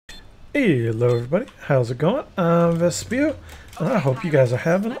Hello everybody, how's it going? I'm Vespillo, and I hope you guys are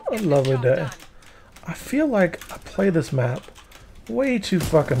having a lovely day. I feel like I play this map way too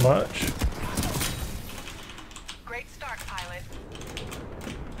fucking much. Great start, pilot.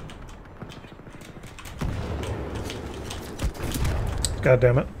 God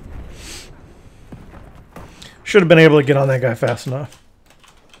damn it. Should have been able to get on that guy fast enough.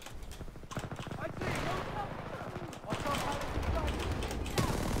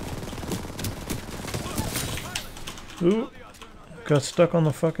 Ooh, got stuck on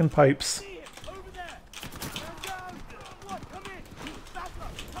the fucking pipes.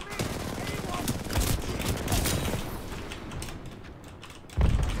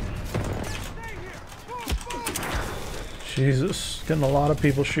 Jesus, getting a lot of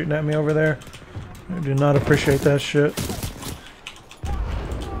people shooting at me over there. I do not appreciate that shit.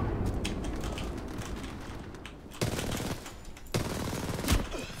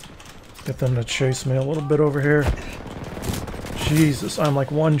 Get them to chase me a little bit over here. Jesus, I'm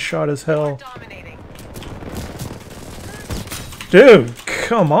like one shot as hell. Dude,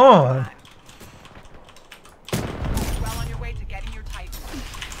 come on. Well on your way to getting your type.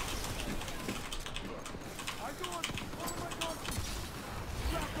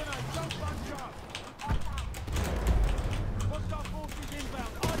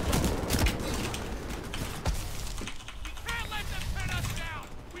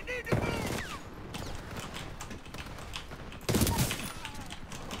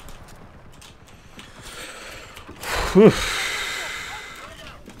 Whew.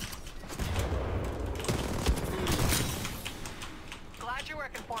 Glad you're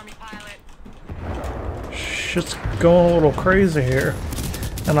working for me, pilot. Shit's going a little crazy here,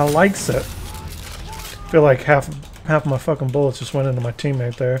 and I likes it. Feel like half of my fucking bullets just went into my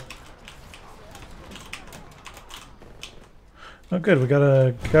teammate there. Oh good, we got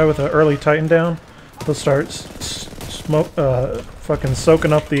a guy with an early Titan down. He'll start fucking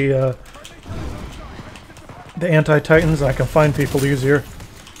soaking up the anti-Titans. I can find people easier.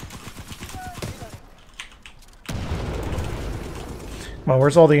 Come on,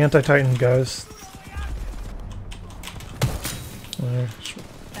 where's all the anti-Titan guys? That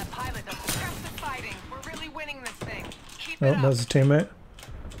pilot does impressive fighting. We're really winning this thing. Keep Oh, it up. that's a teammate.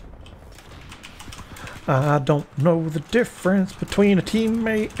 I don't know the difference between a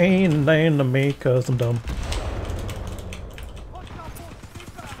teammate and an enemy, cause I'm dumb.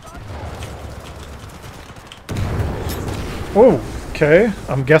 Oh, okay.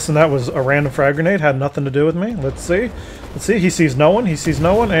 I'm guessing that was a random frag grenade. Had nothing to do with me. Let's see. Let's see. He sees no one. He sees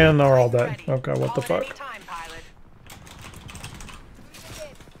no one, and they're all dead. Okay, what the fuck?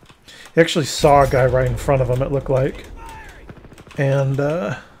 He actually saw a guy right in front of him, it looked like. And,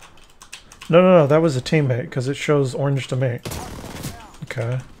 no, that was a teammate, because it shows orange to me.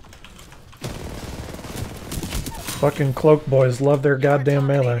 Okay. Fucking cloak boys love their goddamn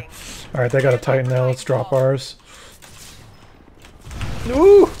melee. Alright, they got a Titan now. Let's drop ours.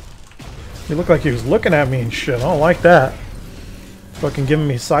 Ooh! He looked like he was looking at me and shit. I don't like that. Fucking giving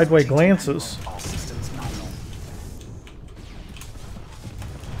me sideways glances.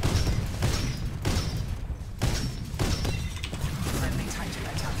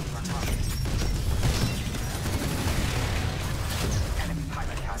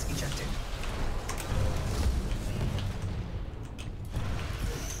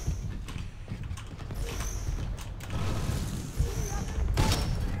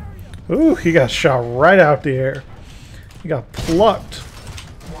 Ooh, he got shot right out the air. He got plucked.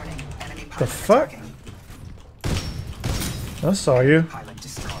 The fuck? I saw you.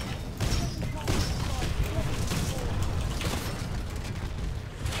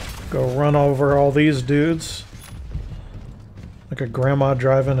 Go run over all these dudes. Like a grandma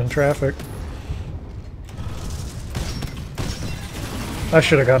driving in traffic. I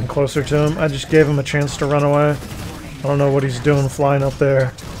should have gotten closer to him. I just gave him a chance to run away. I don't know what he's doing flying up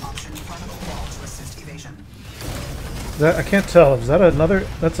there. That, I can't tell. Is that another?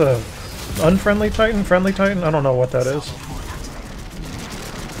 That's a unfriendly Titan? Friendly Titan? I don't know what that is.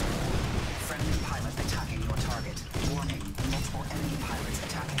 Friendly pilot attacking your target. Warning, multiple enemy pilots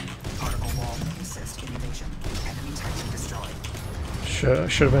attacking. Particle wall may assist in evasion. Enemy Titan destroyed.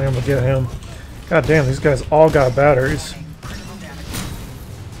 Should have been able to get him. God damn, these guys all got batteries.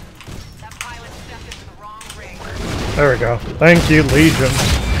 That pilot stepped into the wrong ring. There we go. Thank you, Legion.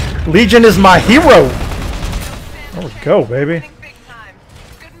 Legion is my hero! There we go, baby. Big time.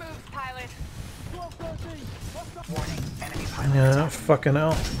 Good move, pilot. Warning, enemy pilot Yeah, fucking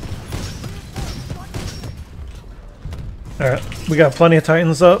hell. Alright, we got plenty of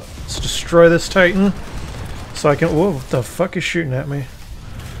Titans up. Let's destroy this Titan. So I can... Whoa, what the fuck is shooting at me?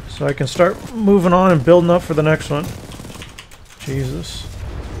 So So I can start moving on and building up for the next one. Jesus.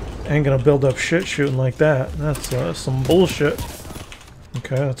 Ain't gonna build up shit shooting like that. That's some bullshit.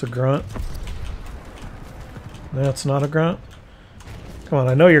 Okay, that's a grunt. That's not a grunt. Come on,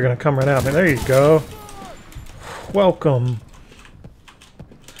 I know you're gonna come right at me. There you go. Welcome.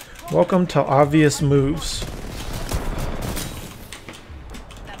 Welcome to obvious moves.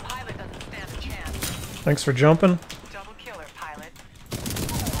 That pilot doesn't stand a chance. Thanks for jumping. Double killer, pilot.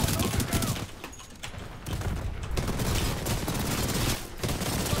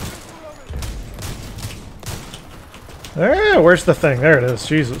 There, where's the thing? There it is.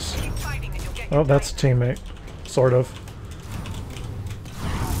 Jesus. Keep fighting and you'll get Oh, your that's a teammate. Sort of.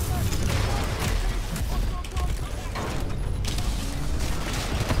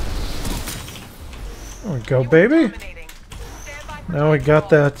 There we go, baby. dominating. Stand by for Now we got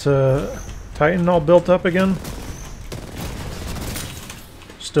that Titan all built up again.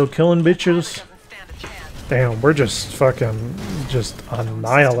 Still killing bitches. doesn't stand a chance. Damn, we're just fucking just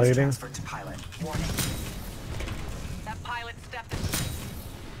annihilating. Transferred to pilot. Warning. That pilot stepped in.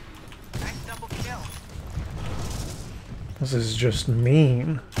 Nice double kill. This is just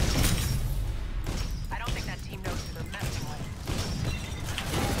mean. I don't think that team knows who they're messing with.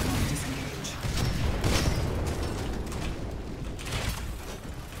 Disengage.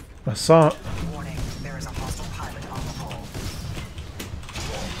 I saw it. Warning. There is a hostile pilot on the hull.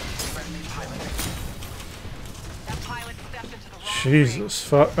 Friendly pilot. That pilot stepped into the wrong Jesus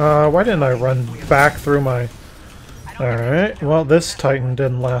fuck. Why didn't I run back through my... Alright, well this Titan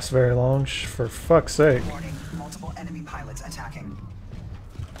didn't last very long, for fuck's sake. Warning. Multiple enemy pilots attacking.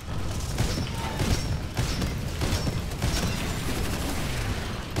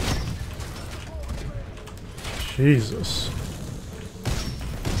 Jesus.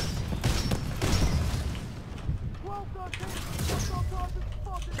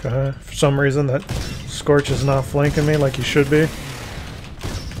 Okay, for some reason that Scorch is not flanking me like he should be.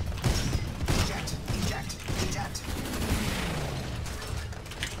 Eject. Eject. Eject.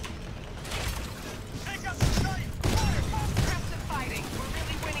 Impressive fighting. We're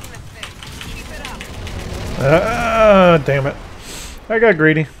really winning this thing. Keep it up. Ah, damn it. I got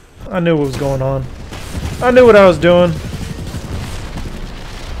greedy. I knew what was going on. I knew what I was doing.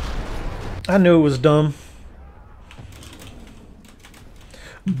 I knew it was dumb.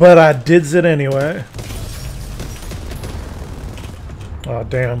 But I did it anyway. Oh,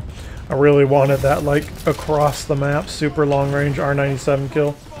 damn. I really wanted that, like, across the map, super long range R97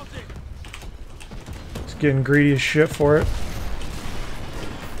 kill. Just getting greedy as shit for it.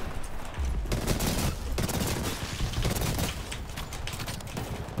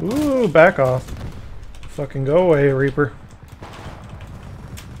 Ooh, back off. Fucking go away, Reaper.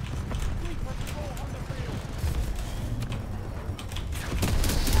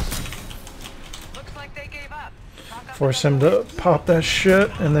 Looks like they gave up. Chalk up Force another him to pop that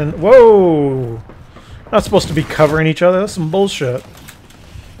shit, and then... Whoa! Not supposed to be covering each other. That's some bullshit.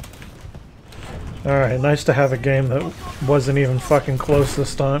 Alright, nice to have a game that wasn't even fucking close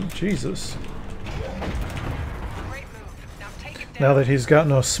this time. Jesus. great move. Now take it down. Now that he's got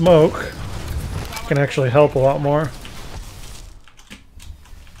no smoke, can actually help a lot more.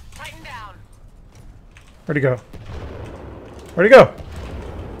 Tighten down. Where'd he go? Where'd he go?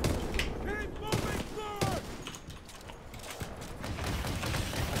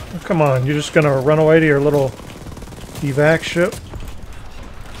 Oh, come on, you're just gonna run away to your little evac ship?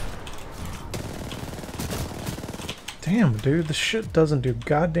 Damn, dude, this shit doesn't do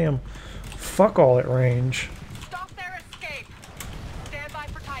goddamn fuck all at range. Stop their escape. Stand by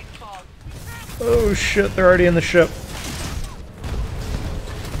for Titanfall. Oh shit, they're already in the ship.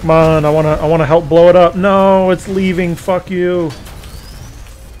 Come on, I wanna help blow it up. No, it's leaving. Fuck you.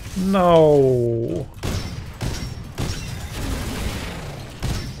 No.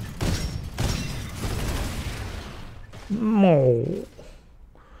 No.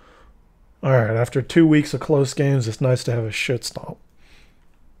 Alright, after 2 weeks of close games, it's nice to have a shit stomp.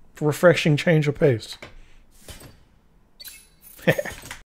 Refreshing change of pace.